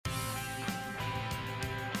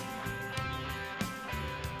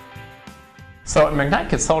So at McKnight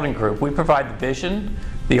Consulting Group, we provide the vision,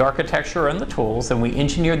 the architecture, and the tools, and we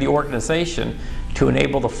engineer the organization to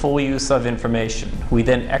enable the full use of information. We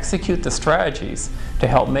then execute the strategies to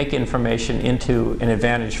help make information into an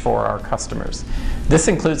advantage for our customers. This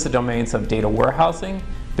includes the domains of data warehousing,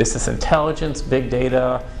 business intelligence, big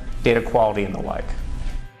data, data quality, and the like.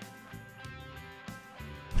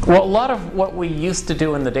 Well, a lot of what we used to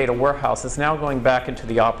do in the data warehouse is now going back into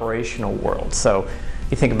the operational world. So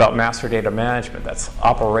you think about master data management, that's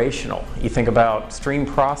operational. You think about stream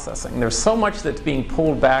processing. There's so much that's being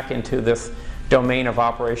pulled back into this domain of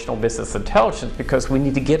operational business intelligence because we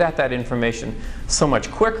need to get at that information so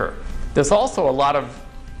much quicker. There's also a lot of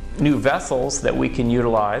new vessels that we can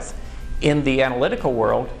utilize in the analytical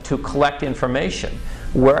world to collect information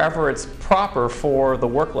wherever it's proper for the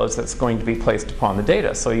workloads that's going to be placed upon the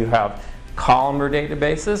data. So you have columnar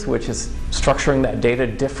databases, which is structuring that data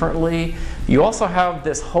differently. You also have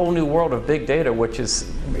this whole new world of big data, which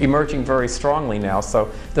is emerging very strongly now. So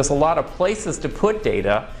there's a lot of places to put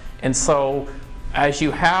data, and so as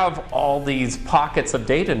you have all these pockets of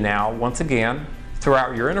data now, once again,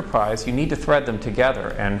 throughout your enterprise, you need to thread them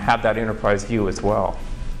together and have that enterprise view as well.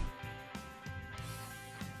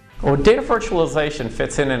 Well, data virtualization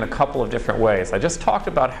fits in a couple of different ways. I just talked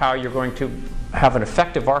about how you're going to have an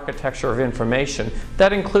effective architecture of information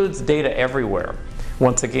that includes data everywhere,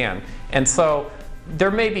 once again. And so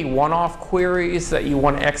there may be one-off queries that you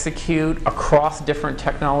want to execute across different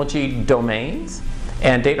technology domains,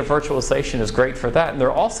 and data virtualization is great for that. And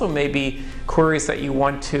there also may be queries that you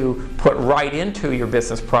want to put right into your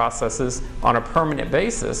business processes on a permanent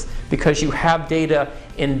basis because you have data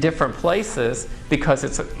in different places because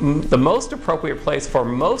it's the most appropriate place for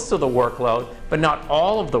most of the workload, but not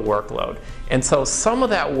all of the workload. And so some of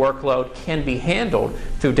that workload can be handled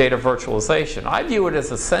through data virtualization. I view it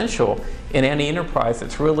as essential in any enterprise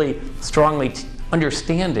that's really strongly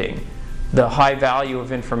understanding the high value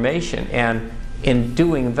of information, and in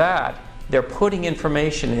doing that, they're putting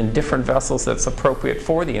information in different vessels that's appropriate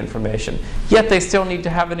for the information, yet they still need to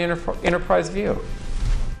have an enterprise view.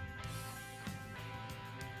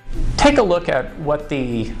 Take a look at what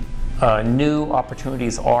the new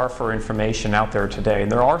opportunities are for information out there today,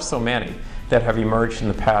 and there are so many that have emerged in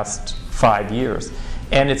the past 5 years.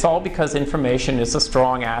 And it's all because information is a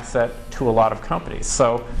strong asset to a lot of companies.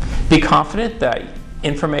 So be confident that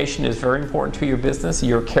information is very important to your business.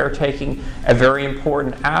 You're caretaking a very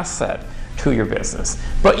important asset to your business.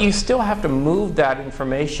 But you still have to move that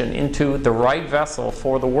information into the right vessel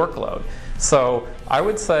for the workload. So I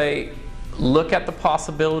would say look at the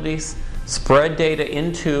possibilities, spread data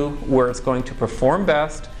into where it's going to perform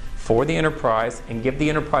best for the enterprise and give the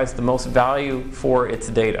enterprise the most value for its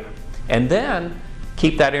data. And then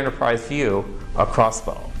keep that enterprise view across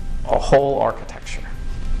a whole architecture.